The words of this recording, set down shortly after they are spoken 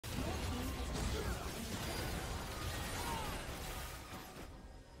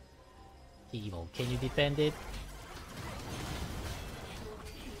Timo, can you defend it?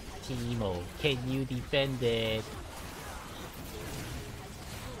 Timo, can you defend it?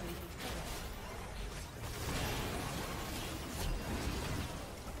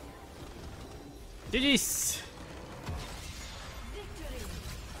 GG's!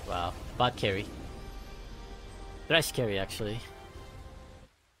 Wow, bot carry. Thresh carry, actually.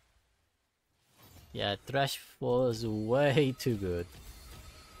 Yeah, Thresh was way too good.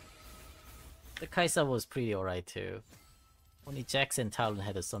 The Kai'Sa was pretty alright too. Only Jax and Talon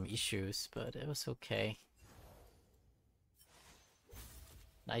had some issues, but it was okay.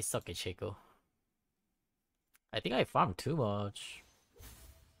 Nice socket, Shaco. I think I farmed too much.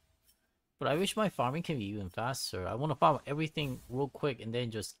 But I wish my farming can be even faster. I want to farm everything real quick and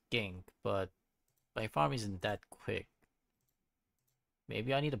then just gank, but my farm isn't that quick.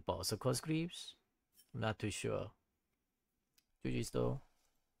 Maybe I need a boss of Greaves? I'm not too sure. GG's though.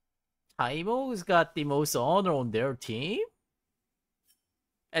 Taimo's got the most honor on their team?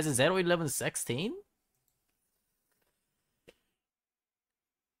 As a 0-11-16?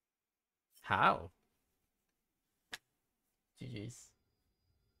 How? GG's.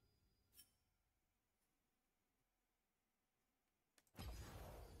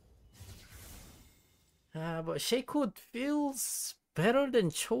 But Shaco feels better than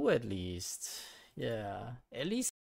Cho at least. Yeah, at least